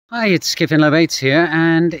Hi, it's Xen here,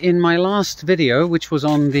 and in my last video, which was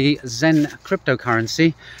on the Xen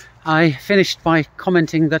cryptocurrency, I finished by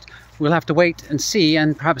commenting that we'll have to wait and see,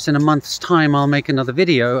 and perhaps in a month's time I'll make another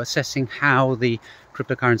video assessing how the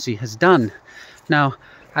cryptocurrency has done. Now,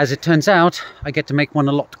 as it turns out, I get to make one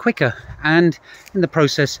a lot quicker, and in the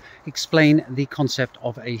process explain the concept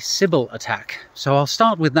of a Sybil attack. So I'll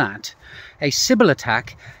start with that. A Sybil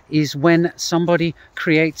attack is when somebody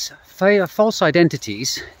creates false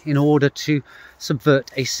identities in order to subvert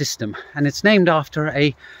a system, and it's named after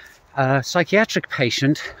a psychiatric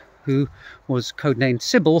patient who was codenamed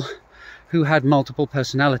Sybil, who had multiple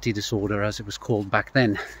personality disorder, as it was called back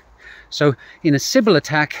then. So in a Sybil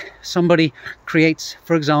attack, somebody creates,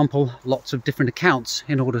 for example, lots of different accounts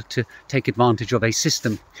in order to take advantage of a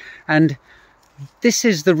system. And this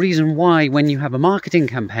is the reason why when you have a marketing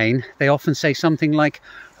campaign, they often say something like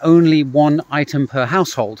only one item per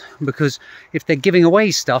household, because if they're giving away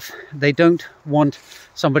stuff, they don't want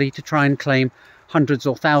somebody to try and claim hundreds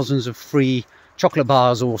or thousands of free chocolate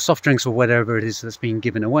bars or soft drinks or whatever it is that's being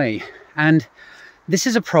given away. And this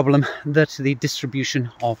is a problem that the distribution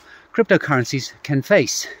of cryptocurrencies can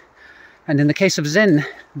face. And in the case of Xen,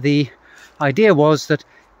 the idea was that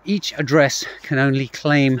each address can only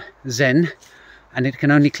claim Xen, and it can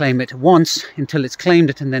only claim it once until it's claimed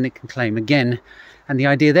it, and then it can claim again. And the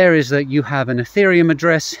idea there is that you have an Ethereum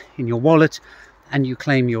address in your wallet and you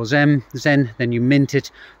claim your Xen, then you mint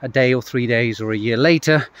it a day or 3 days or a year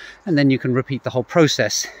later, and then you can repeat the whole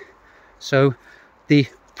process. So the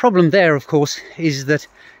problem there, of course, is that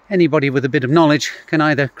anybody with a bit of knowledge can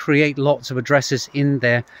either create lots of addresses in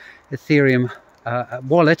their Ethereum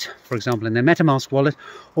wallet, for example in their MetaMask wallet,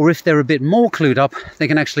 or if they're a bit more clued up, they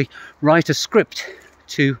can actually write a script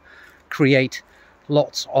to create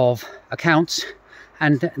lots of accounts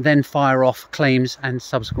and then fire off claims and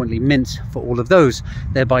subsequently mint for all of those,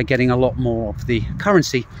 thereby getting a lot more of the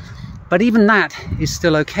currency. But even that is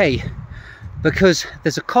still okay, because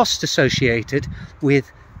there's a cost associated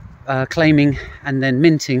with claiming and then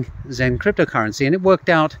minting Xen cryptocurrency, and it worked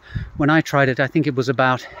out when I tried it, I think it was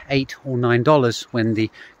about $8 or $9 when the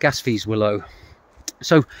gas fees were low.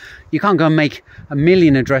 So you can't go and make 1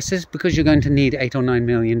 million addresses because you're going to need $8 or $9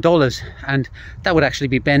 million, and that would actually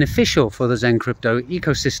be beneficial for the Xen crypto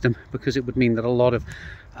ecosystem, because it would mean that a lot of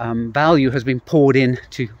value has been poured in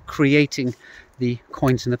to creating the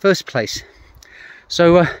coins in the first place.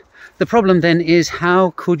 So the problem then is,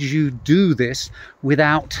 how could you do this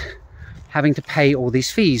without having to pay all these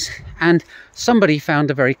fees? And somebody found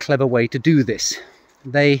a very clever way to do this.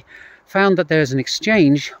 They found that there's an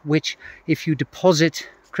exchange which, if you deposit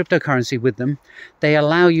cryptocurrency with them, they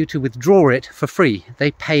allow you to withdraw it for free.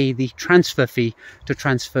 They pay the transfer fee to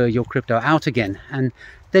transfer your crypto out again. And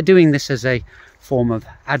they're doing this as a form of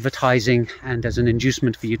advertising and as an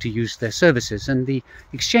inducement for you to use their services. And the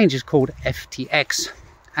exchange is called FTX.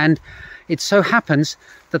 And it so happens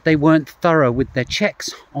that they weren't thorough with their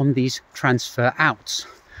checks on these transfer outs.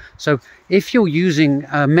 So if you're using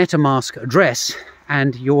a MetaMask address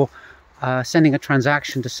and you're sending a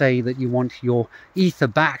transaction to say that you want your Ether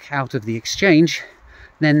back out of the exchange,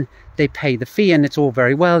 then they pay the fee, and it's all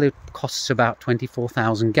very well. It costs about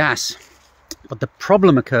 24,000 gas. But the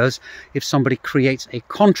problem occurs if somebody creates a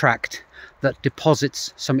contract that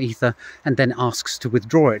deposits some Ether and then asks to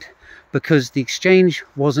withdraw it, because the exchange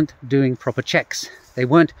wasn't doing proper checks. They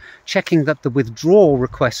weren't checking that the withdrawal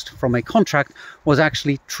request from a contract was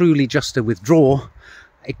actually truly just a withdrawal.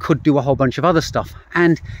 It could do a whole bunch of other stuff.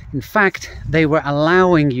 And in fact, they were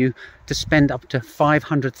allowing you to spend up to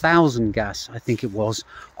 500,000 gas, I think it was,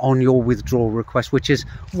 on your withdrawal request, which is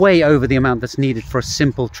way over the amount that's needed for a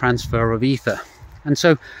simple transfer of Ether. And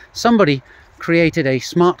so somebody created a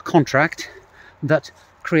smart contract that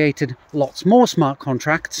created lots more smart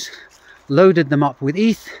contracts, loaded them up with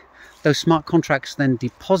ETH. Those smart contracts then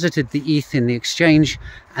deposited the ETH in the exchange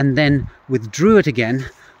and then withdrew it again.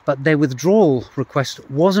 But their withdrawal request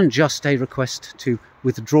wasn't just a request to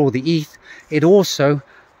withdraw the ETH, it also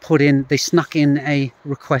they snuck in a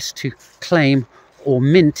request to claim or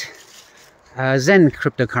mint Xen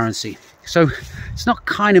cryptocurrency. So it's not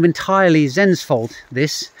kind of entirely Xen's fault,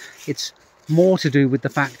 this. It's more to do with the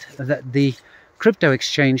fact that the crypto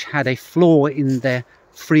exchange had a flaw in their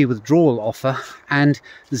free withdrawal offer, and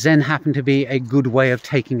Xen happened to be a good way of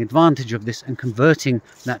taking advantage of this and converting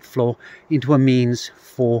that flaw into a means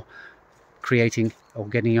for creating or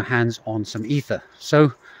getting your hands on some Ether.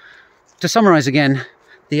 So to summarize again,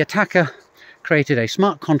 the attacker created a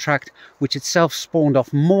smart contract which itself spawned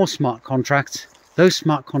off more smart contracts. Those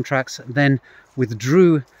smart contracts then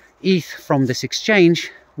withdrew ETH from this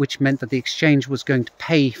exchange, which meant that the exchange was going to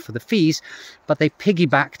pay for the fees, but they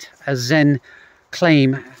piggybacked a Xen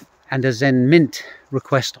claim and a Xen mint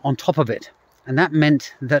request on top of it. And that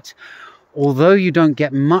meant that although you don't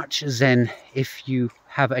get much Xen if you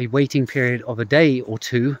have a waiting period of a day or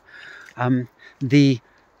two, the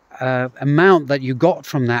amount that you got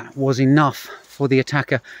from that was enough for the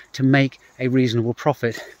attacker to make a reasonable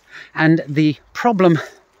profit. And the problem,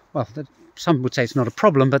 well, some would say it's not a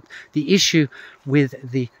problem, but the issue with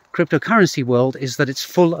the cryptocurrency world is that it's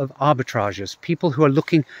full of arbitrages, people who are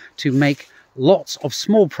looking to make lots of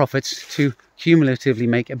small profits to cumulatively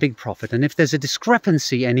make a big profit. And if there's a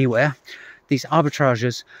discrepancy anywhere, these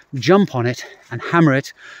arbitrageurs jump on it and hammer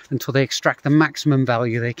it until they extract the maximum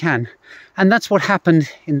value they can. And that's what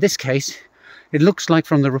happened in this case. It looks like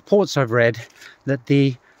from the reports I've read that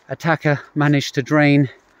the attacker managed to drain,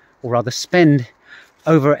 or rather spend,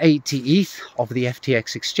 over 80 ETH of the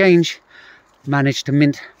FTX exchange, managed to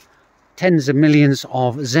mint tens of millions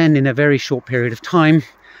of Xen in a very short period of time,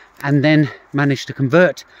 and then managed to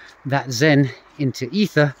convert that Xen into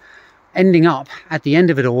Ether, ending up at the end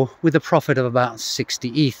of it all with a profit of about 60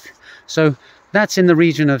 ETH. So that's in the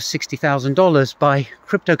region of $60,000. By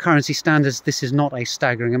cryptocurrency standards, this is not a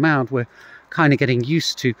staggering amount. We're kind of getting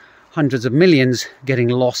used to hundreds of millions getting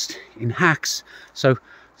lost in hacks. So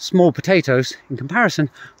small potatoes in comparison,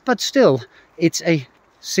 but still it's a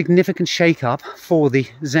significant shake-up for the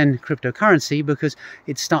Xen cryptocurrency because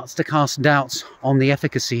it starts to cast doubts on the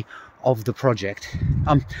efficacy of the project.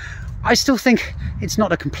 I still think it's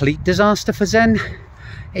not a complete disaster for Xen.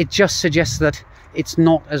 It just suggests that it's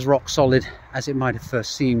not as rock solid as it might have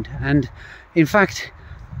first seemed. And in fact,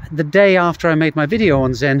 the day after I made my video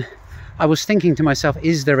on Xen, I was thinking to myself,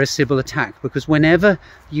 is there a Sybil attack? Because whenever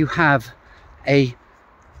you have a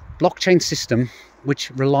blockchain system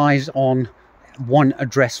which relies on one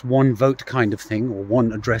address, one vote kind of thing, or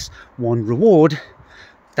one address, one reward,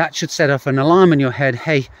 that should set off an alarm in your head.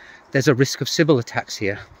 Hey, there's a risk of Sybil attacks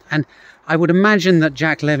here. And I would imagine that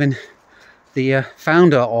Jack Levin, the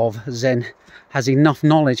founder of Xen, has enough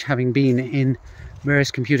knowledge, having been in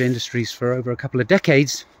various computer industries for over a couple of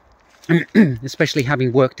decades, especially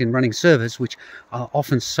having worked in running servers, which are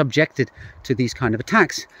often subjected to these kind of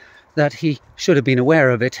attacks, that he should have been aware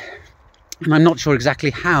of it. And I'm not sure exactly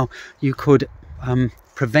how you could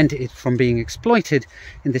prevent it from being exploited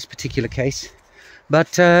in this particular case.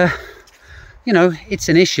 But, you know, it's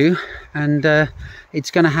an issue, and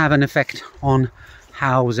it's going to have an effect on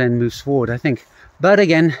how Xen moves forward, I think. But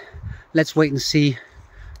again, let's wait and see.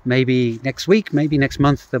 Maybe next week, maybe next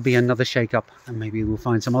month, there'll be another shake-up, and maybe we'll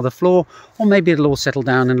find some other flaw, or maybe it'll all settle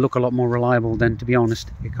down and look a lot more reliable than, to be honest,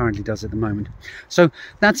 it currently does at the moment. So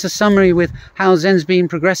that's a summary with how Xen's been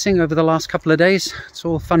progressing over the last couple of days. It's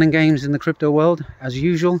all fun and games in the crypto world, as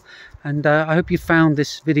usual, and I hope you found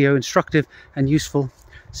this video instructive and useful.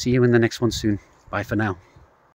 See you in the next one soon. Bye for now.